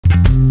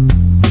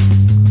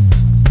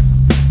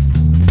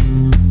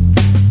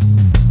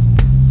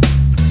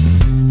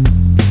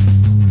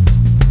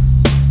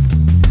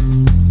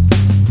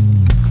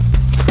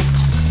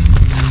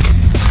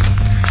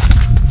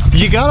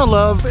gotta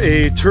love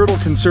a turtle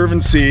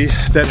conservancy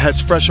that has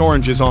fresh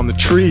oranges on the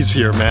trees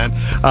here, man.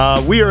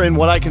 We are in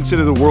what I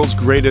consider the world's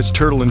greatest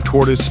turtle and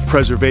tortoise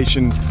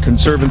preservation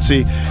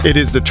conservancy. It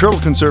is the Turtle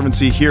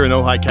Conservancy here in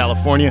Ojai,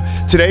 California.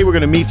 Today we're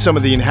gonna meet some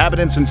of the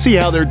inhabitants and see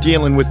how they're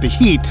dealing with the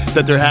heat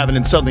that they're having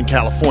in Southern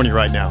California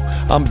right now.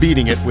 I'm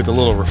beating it with a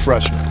little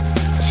refreshment.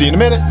 See you in a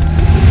minute.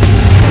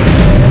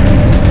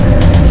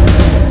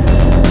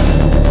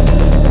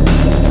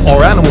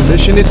 Our animal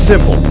mission is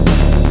simple.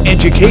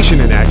 Education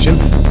in action,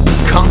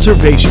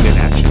 conservation in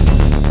action.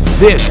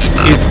 This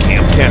is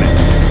Kamp Kenan.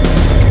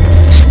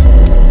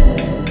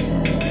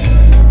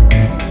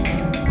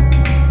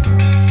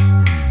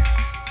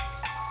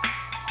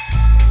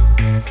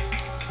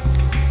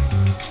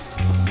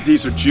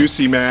 These are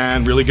juicy,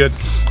 man, really good.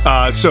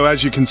 So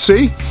as you can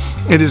see,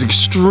 it is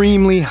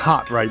extremely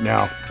hot right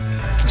now.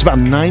 It's about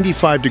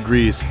 95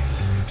 degrees.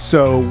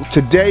 So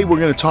today we're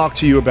going to talk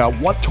to you about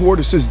what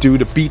tortoises do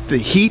to beat the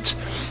heat.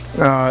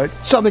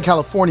 Southern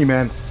California,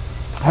 man,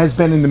 has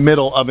been in the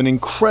middle of an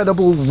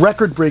incredible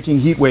record-breaking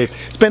heat wave.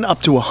 It's been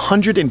up to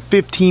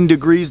 115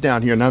 degrees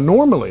down here. Now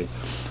normally,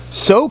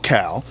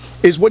 SoCal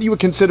is what you would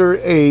consider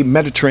a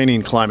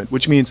Mediterranean climate,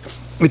 which means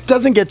it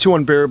doesn't get too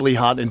unbearably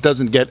hot and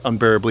doesn't get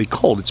unbearably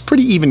cold. It's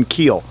pretty even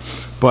keel.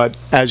 But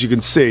as you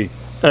can see,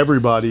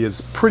 everybody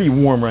is pretty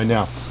warm right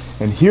now.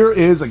 And here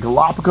is a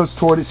Galapagos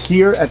tortoise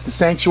here at the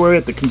sanctuary,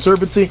 at the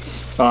conservancy.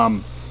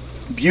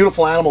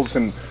 Beautiful animals,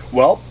 and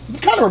well,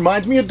 it kind of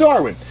reminds me of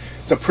Darwin.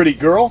 It's a pretty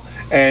girl,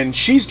 and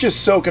she's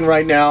just soaking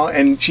right now,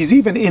 and she's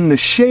even in the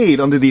shade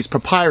under these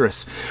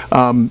papyrus.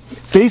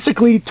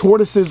 Basically,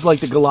 tortoises like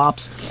the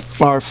Galaps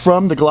are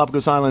from the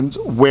Galapagos Islands,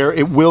 where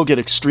it will get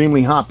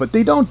extremely hot, but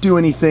they don't do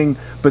anything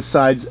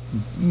besides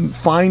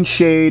find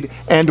shade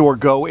and or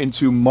go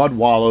into mud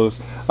wallows.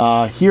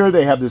 Here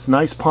they have this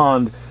nice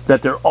pond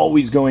that they're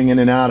always going in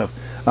and out of.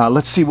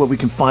 Let's see what we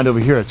can find over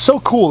here. It's so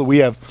cool that we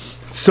have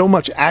so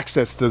much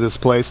access to this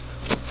place.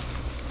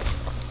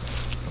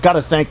 Got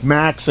to thank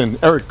Max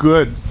and Eric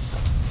Good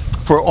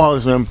for all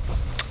of them.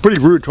 Pretty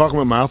rude talking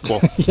with my mouth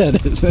full. Yeah,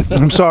 it is.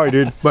 I'm sorry,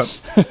 dude, but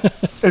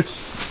it's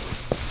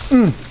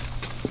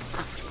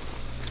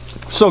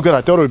so good. I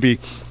thought it would be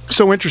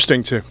so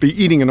interesting to be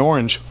eating an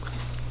orange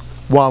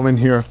while in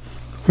here.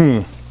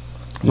 Let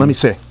me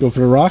see. Go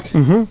for the rock?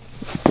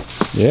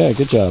 Mm-hmm. Yeah,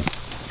 good job.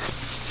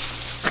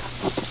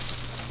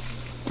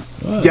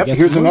 Oh, yep,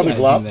 here's another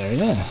glob. There,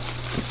 yeah.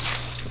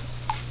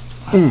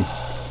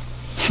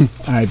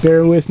 All right,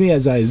 bear with me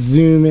as I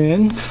zoom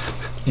in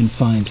and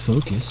find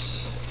focus.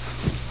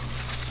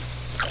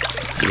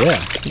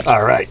 Yeah.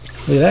 All right.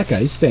 Look at that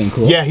guy. He's staying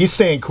cool. Yeah, he's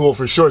staying cool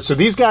for sure. So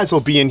these guys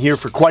will be in here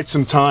for quite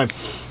some time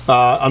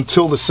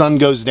until the sun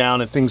goes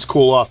down and things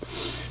cool off.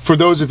 For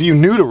those of you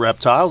new to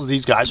reptiles,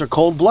 these guys are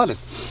cold-blooded.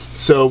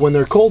 So when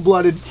they're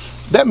cold-blooded,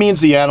 that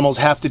means the animals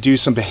have to do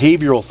some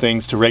behavioral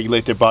things to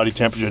regulate their body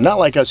temperature, not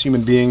like us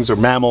human beings or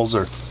mammals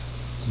or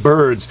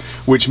birds,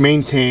 which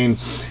maintain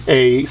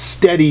a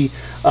steady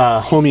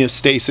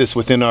homeostasis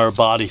within our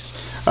bodies.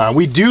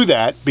 We do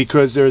that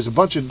because there's a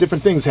bunch of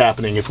different things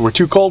happening. If we're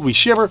too cold, we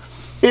shiver.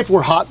 If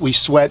we're hot, we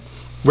sweat.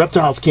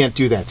 Reptiles can't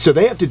do that. So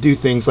they have to do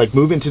things like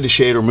move into the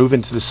shade or move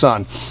into the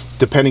sun,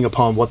 depending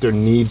upon what their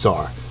needs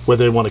are,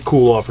 whether they want to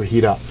cool off or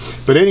heat up.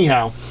 But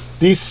anyhow,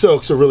 these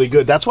soaks are really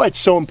good. That's why it's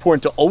so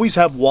important to always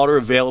have water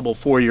available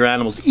for your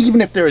animals, even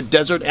if they're a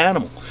desert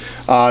animal.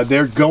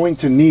 They're going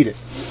to need it.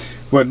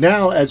 But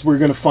now, as we're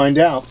going to find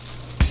out,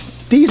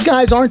 these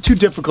guys aren't too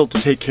difficult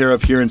to take care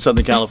of here in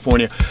Southern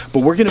California,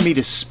 but we're going to meet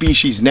a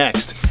species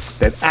next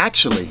that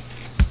actually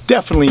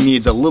definitely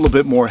needs a little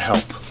bit more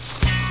help.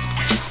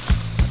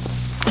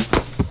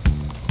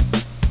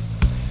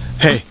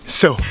 Hey,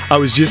 so I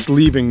was just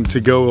leaving to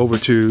go over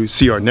to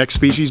see our next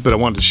species, but I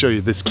wanted to show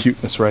you this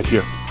cuteness right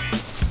here.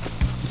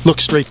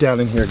 Look straight down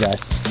in here, guys.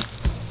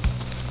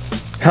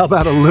 How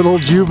about a little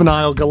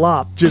juvenile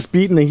galop just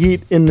beating the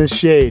heat in this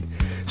shade?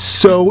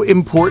 So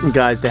important,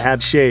 guys, to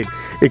have shade.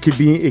 It could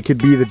be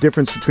the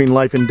difference between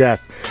life and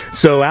death.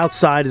 So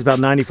outside is about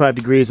 95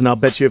 degrees, and I'll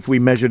bet you if we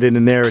measured it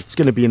in there, it's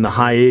going to be in the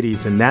high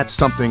 80s, and that's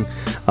something.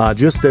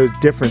 Just those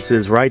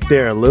differences right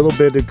there, a little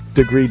bit of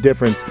degree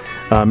difference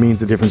means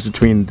the difference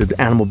between the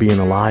animal being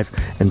alive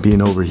and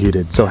being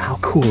overheated. So how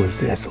cool is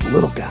this? A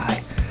little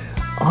guy.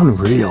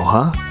 Unreal,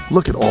 huh?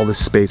 Look at all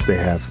this space they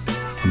have.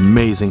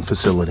 Amazing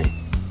facility.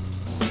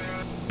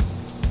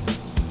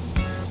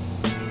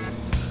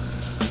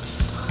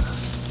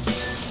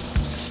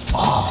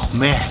 Oh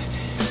man,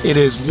 it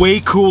is way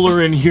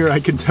cooler in here, I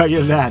can tell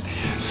you that.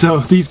 So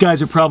these guys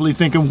are probably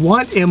thinking,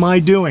 what am I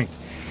doing?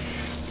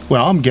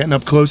 Well, I'm getting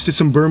up close to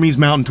some Burmese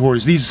mountain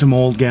tortoises. These are some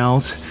old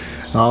gals.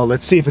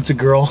 Let's see if it's a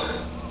girl.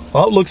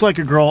 Oh, it looks like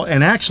a girl.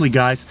 And actually,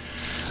 guys,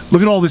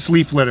 look at all this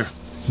leaf litter.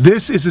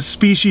 This is a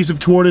species of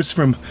tortoise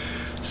from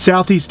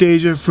Southeast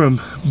Asia, from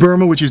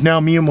Burma, which is now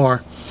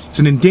Myanmar. It's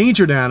an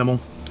endangered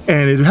animal.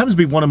 and it happens to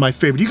be one of my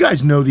favorite. You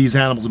guys know these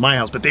animals in my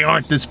house, but they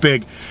aren't this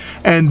big.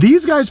 And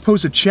these guys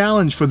pose a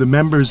challenge for the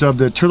members of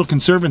the Turtle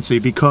Conservancy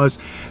because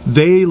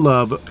they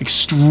love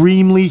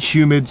extremely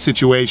humid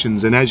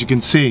situations. And as you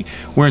can see,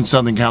 we're in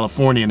Southern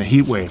California in a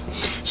heat wave.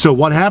 So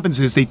what happens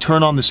is they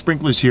turn on the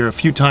sprinklers here a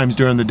few times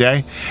during the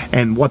day,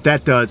 and what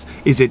that does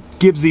is it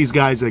gives these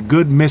guys a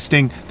good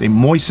misting. They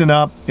moisten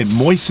up, it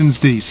moistens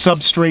the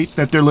substrate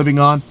that they're living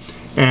on,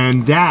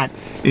 and that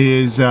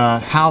is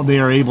how they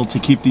are able to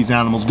keep these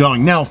animals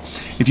going. Now,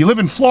 if you live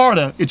in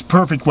Florida, it's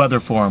perfect weather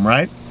for them,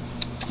 right?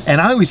 And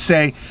I always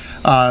say,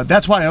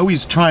 that's why I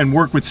always try and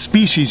work with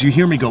species. You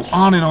hear me go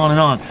on and on and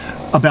on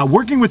about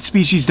working with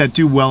species that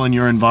do well in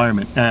your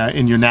environment,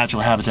 in your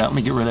natural habitat. Let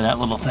me get rid of that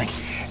little thing.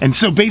 And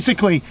so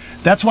basically,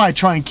 that's why I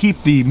try and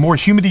keep the more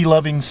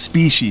humidity-loving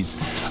species.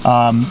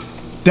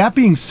 That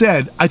being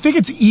said, I think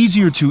it's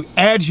easier to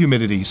add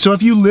humidity. So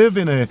if you live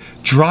in a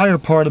drier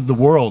part of the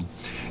world,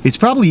 it's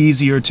probably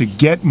easier to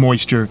get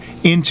moisture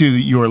into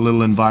your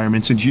little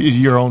environments and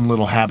your own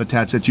little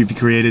habitats that you've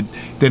created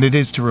than it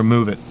is to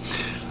remove it.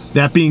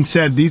 That being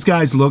said, these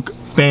guys look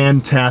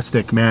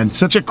fantastic, man.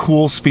 Such a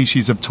cool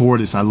species of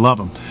tortoise. I love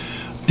them.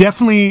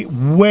 Definitely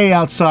way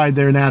outside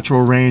their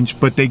natural range,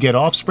 but they get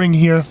offspring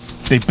here.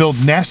 They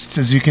build nests,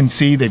 as you can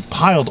see. They've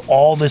piled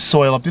all this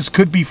soil up. This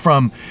could be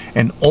from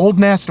an old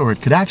nest, or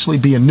it could actually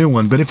be a new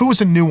one. But if it was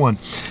a new one,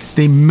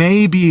 they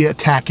may be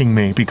attacking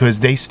me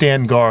because they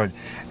stand guard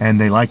and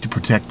they like to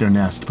protect their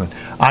nest. But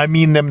I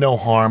mean them no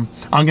harm.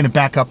 I'm gonna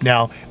back up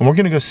now, and we're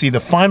gonna go see the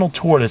final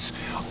tortoise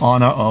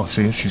on our, oh,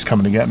 see, she's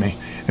coming to get me.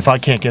 If I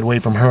can't get away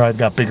from her, I've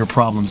got bigger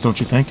problems,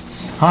 don't you think?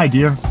 Hi,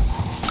 dear.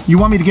 You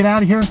want me to get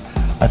out of here?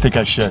 I think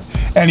I should.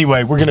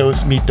 Anyway, we're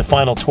gonna meet the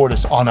final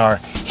tortoise on our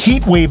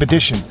heat wave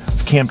edition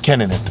of Kamp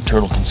Kenan at the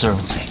Turtle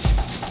Conservancy.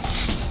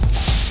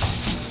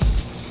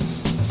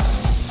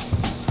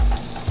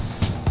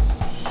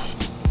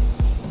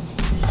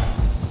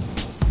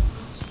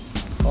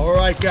 All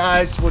right,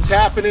 guys, what's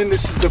happening?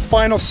 This is the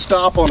final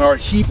stop on our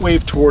heat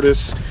wave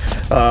tortoise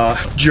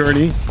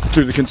journey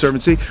through the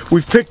Conservancy.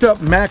 We've picked up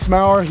Max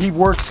Maurer. He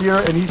works here,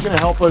 and he's gonna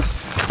help us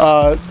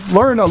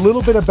learn a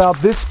little bit about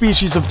this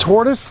species of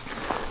tortoise.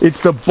 It's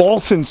the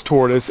bolson's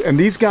tortoise, and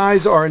these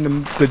guys are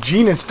in the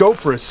genus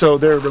Gophorus, so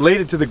they're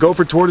related to the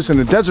gopher tortoise and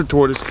the desert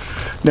tortoise.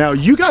 Now,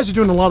 you guys are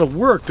doing a lot of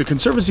work. The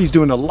Conservancy is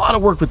doing a lot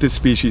of work with this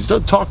species.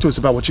 So talk to us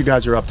about what you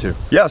guys are up to.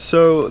 Yeah,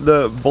 so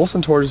the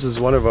bolson tortoise is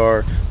one of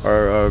our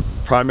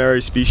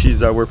primary species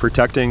that we're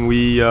protecting.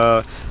 We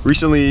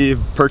recently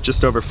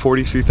purchased over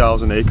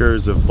 43,000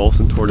 acres of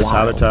bolson tortoise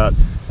habitat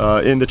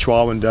in the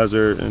Chihuahuan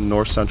Desert in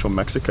north central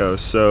Mexico.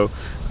 So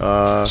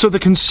the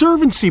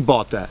Conservancy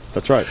bought that.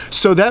 That's right.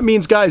 So that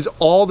means, guys,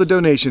 all the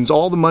donations,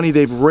 all the money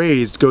they've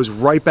raised goes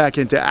right back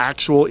into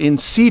actual in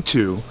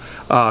situ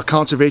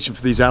conservation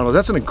for these animals.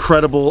 That's an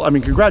incredible, I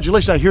mean,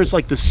 congratulations. I hear it's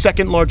like the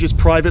second largest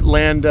private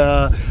land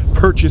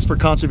purchase for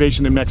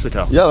conservation in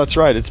Mexico. Yeah, that's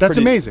right. That's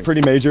amazing.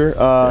 Pretty major.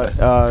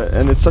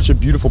 And it's such a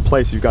beautiful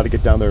place. You've got to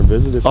get down there and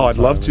visit it sometime. Oh, I'd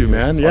love to,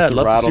 man. Yeah, I'd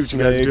love to see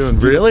what you guys are doing.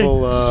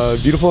 Really?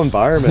 Beautiful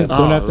environment.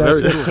 Don't have to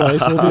ask us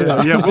twice. We'll be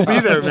there. Yeah, we'll be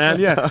there, man.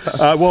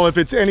 Yeah. Well, if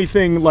it's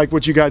anything like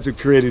what you guys have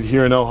created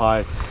here in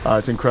Ojai,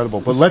 it's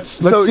incredible. But let's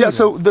see,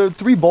 so the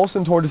 3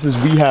 bolson tortoises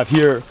we have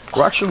here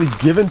were actually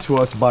given to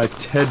us by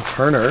Ted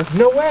Turner.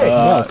 No way.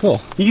 Yeah, cool.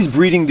 He's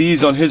breeding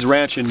these on his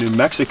ranch in New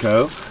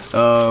Mexico.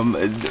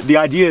 The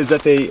idea is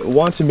that they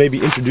want to maybe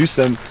introduce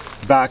them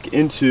back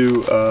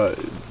into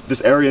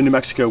this area in New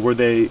Mexico where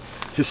they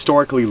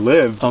historically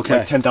lived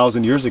like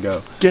 10,000 years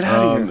ago. Get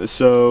out of here.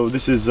 So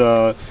this is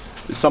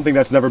something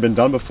that's never been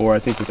done before, I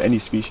think, with any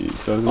species.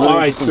 So it's a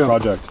really interesting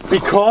project.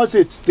 Because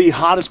it's the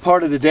hottest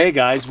part of the day,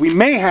 guys, we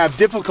may have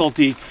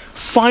difficulty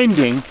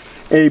finding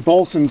a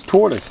bolson's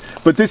tortoise.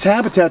 But this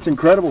habitat's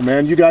incredible,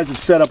 man. You guys have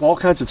set up all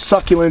kinds of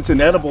succulents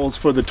and edibles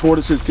for the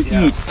tortoises to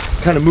eat,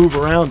 kind of move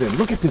around in.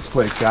 Look at this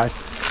place, guys.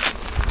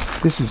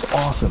 This is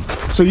awesome.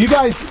 So you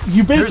guys,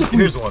 you basically...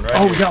 Here's one right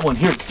here. We got one.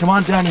 Here, come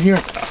on down in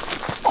here.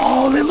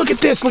 Oh, look at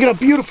this. Look at how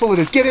beautiful it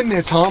is. Get in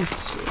there, Tom.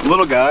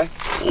 Little guy.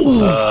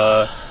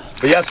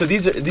 But yeah, so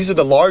these are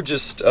the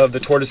largest of the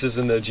tortoises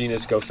in the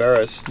genus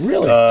Gophorus.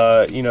 Really?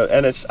 You know,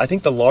 and it's, I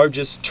think, the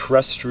largest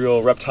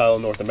terrestrial reptile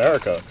in North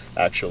America,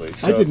 actually.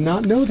 So, I did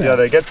not know that. Yeah,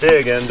 they get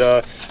big,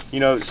 and you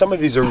know, some of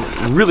these are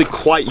really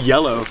quite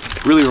yellow,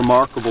 really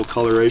remarkable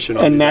coloration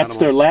on these that's animals.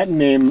 their Latin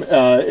name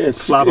is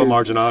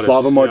Flavomarginatus.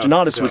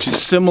 Flavomarginatus, Yeah. which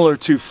is similar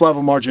to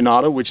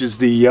Flavomarginata, which is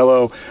the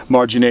yellow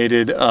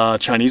marginated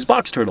Chinese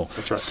box turtle.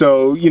 That's right.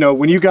 So, you know,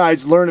 when you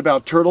guys learn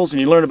about turtles and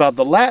you learn about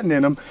the Latin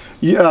in them,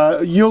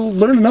 you'll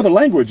learn another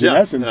language in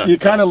essence. You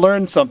kind of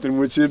learn something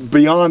which is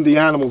beyond the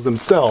animals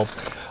themselves.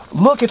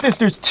 Look at this,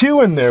 there's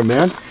 2 in there,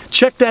 man.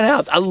 Check that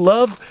out. I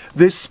love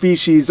this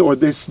species, or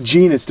this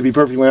genus, to be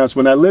perfectly honest.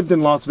 When I lived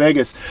in Las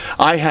Vegas,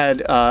 I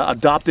had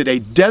adopted a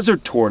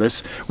desert tortoise,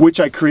 which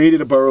I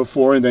created a burrow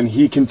for, and then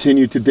he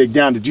continued to dig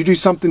down. Did you do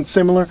something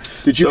similar?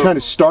 Did you kind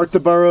of start the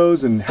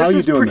burrows, and how are you doing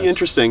this? This is pretty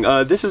interesting.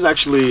 This is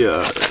actually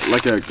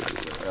like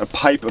a a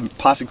pipe, a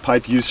plastic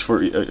pipe used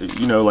for,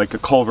 you know, like a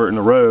culvert in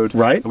the road.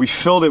 Right. We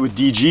filled it with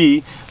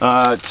DG.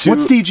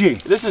 What's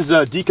DG? This is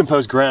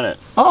decomposed granite.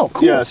 Oh,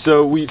 cool. Yeah,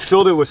 so we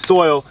filled it with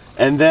soil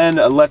and then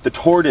let the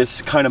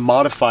tortoise kind of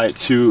modify it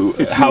to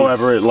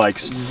however it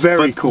likes.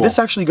 Very cool. This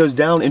actually goes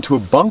down into a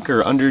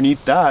bunker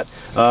underneath that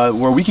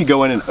where we could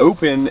go in and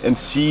open and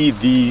see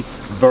the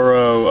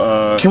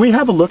burrow. Can we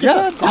have a look at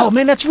that? Yeah. Oh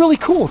man, that's really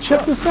cool.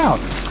 Check this out.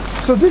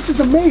 So this is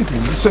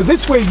amazing. So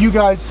this way you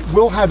guys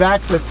will have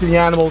access to the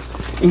animals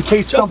in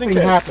case something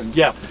happens.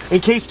 Yeah,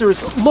 in case there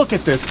is, look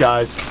at this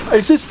guys.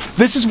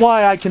 This is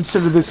why I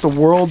consider this the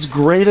world's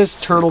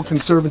greatest turtle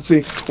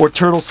conservancy or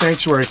turtle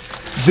sanctuary.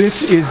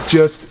 This is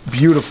just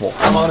beautiful.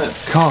 Come on in.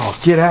 Oh,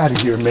 get out of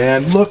here,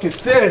 man. Look at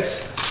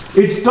this.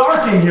 It's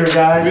dark in here,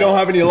 guys. We don't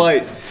have any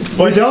light.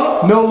 We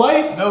don't? No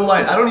light? No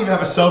light. I don't even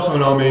have a cell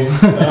phone on me.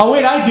 Oh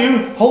wait, I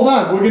do. Hold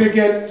on. We're gonna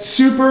get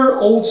super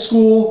old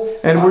school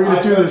and we're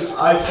gonna do this.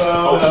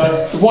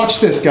 iPhone. Watch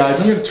this, guys.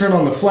 I'm gonna turn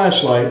on the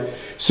flashlight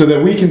so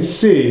that we can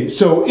see.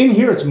 So in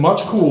here it's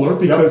much cooler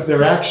because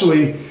they're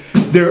actually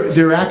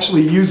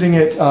using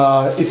it.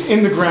 It's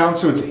in the ground,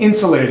 so it's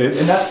insulated.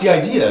 And that's the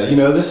idea. You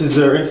know, this is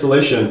their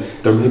insulation.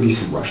 There may be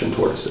some Russian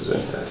tortoises in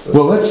here.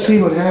 Well, let's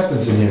see what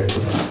happens in here.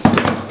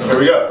 There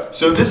we go.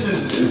 So this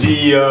is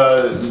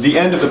the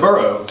end of the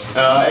burrow,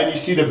 and you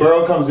see the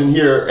burrow comes in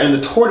here, and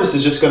the tortoise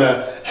is just going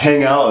to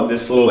hang out in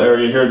this little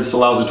area here. This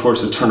allows the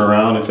tortoise to turn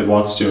around if it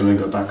wants to, and then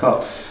go back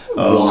up.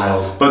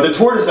 Wild. But the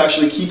tortoise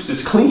actually keeps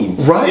this clean.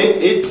 Right.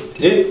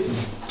 It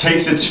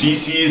takes its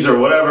feces or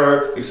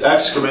whatever, its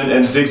excrement,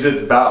 and digs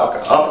it back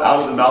up out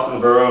of the mouth of the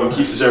burrow and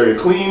keeps this area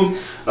clean.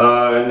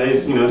 And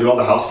they, you know, do all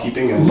the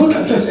housekeeping. And look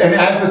at this. And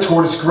as the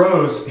tortoise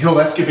grows, he'll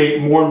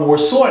excavate more and more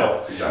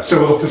soil. Exactly.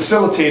 So it'll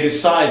facilitate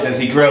his size as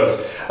he grows.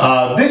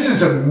 This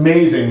is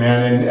amazing,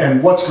 man.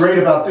 And what's great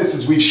about this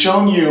is we've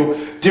shown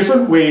you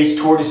different ways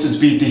tortoises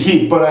beat the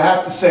heat. But I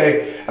have to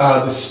say,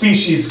 the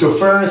species go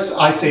first.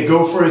 I say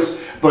go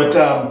first. But,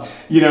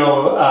 you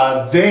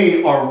know,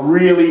 they are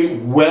really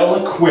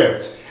well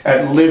equipped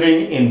at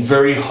living in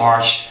very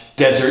harsh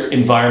desert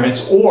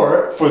environments,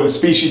 or for the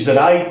species that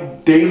I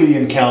daily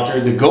encounter,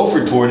 the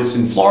gopher tortoise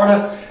in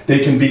Florida, they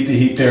can beat the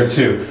heat there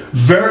too.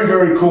 Very,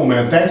 very cool,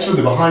 man. Thanks for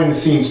the behind the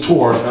scenes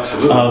tour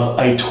of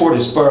a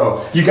tortoise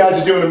burrow. You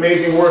guys are doing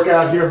amazing work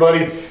out here,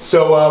 buddy.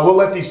 So we'll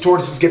let these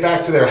tortoises get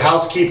back to their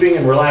housekeeping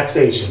and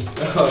relaxation.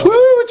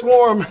 Woo, it's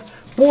warm.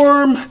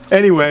 Warm.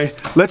 Anyway,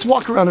 let's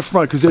walk around the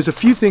front because there's a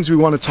few things we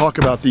want to talk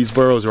about these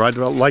burrows, or I'd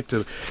like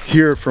to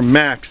hear from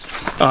Max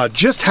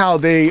just how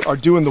they are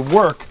doing the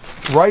work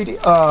right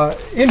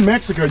in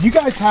Mexico. You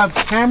guys have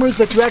cameras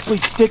that you actually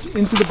stick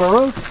into the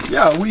burrows?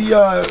 Yeah,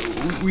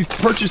 we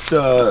purchased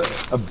a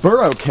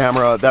burrow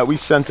camera that we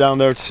sent down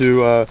there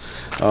to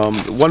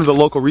one of the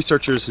local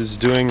researchers who's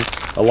doing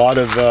a lot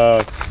of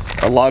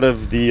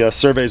the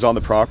surveys on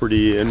the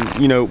property. And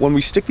you know, when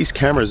we stick these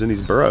cameras in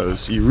these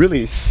burrows, you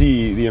really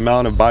see the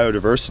amount of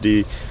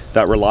biodiversity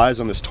that relies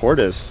on this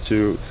tortoise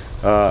to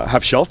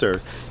have shelter.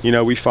 You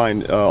know, we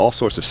find all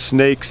sorts of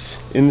snakes,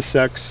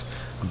 insects,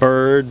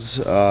 birds,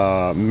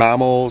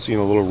 mammals, you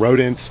know, little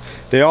rodents.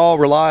 They all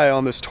rely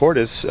on this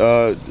tortoise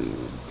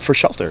for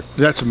shelter.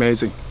 That's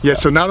amazing. Yeah,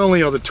 so not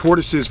only are the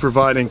tortoises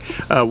providing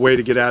a way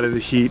to get out of the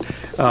heat,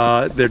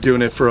 they're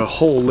doing it for a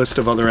whole list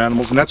of other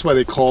animals, and that's why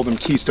they call them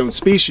keystone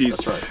species.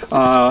 That's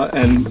right.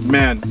 And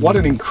man, what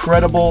an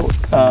incredible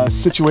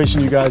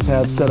situation you guys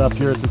have set up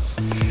here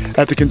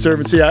at the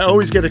Conservancy. I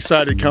always get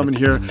excited coming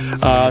here.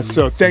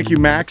 So thank you,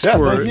 Max,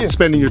 for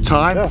spending your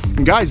time. Yeah.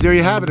 And guys, there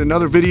you have it,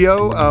 another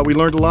video. We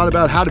learned a lot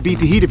about how to beat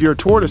the heat if you're a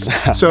tortoise.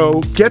 So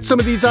get some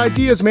of these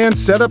ideas, man.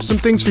 Set up some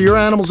things for your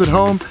animals at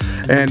home,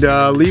 and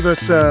leave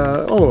us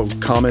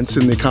comments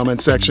in the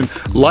comment section.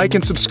 Like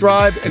and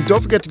subscribe, and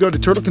don't forget to go to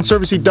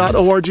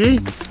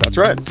turtleconservancy.org. That's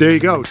right. There you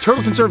go,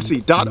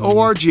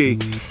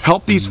 turtleconservancy.org.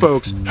 Help these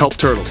folks help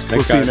turtles. Thanks,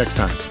 we'll see guys. you next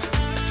time.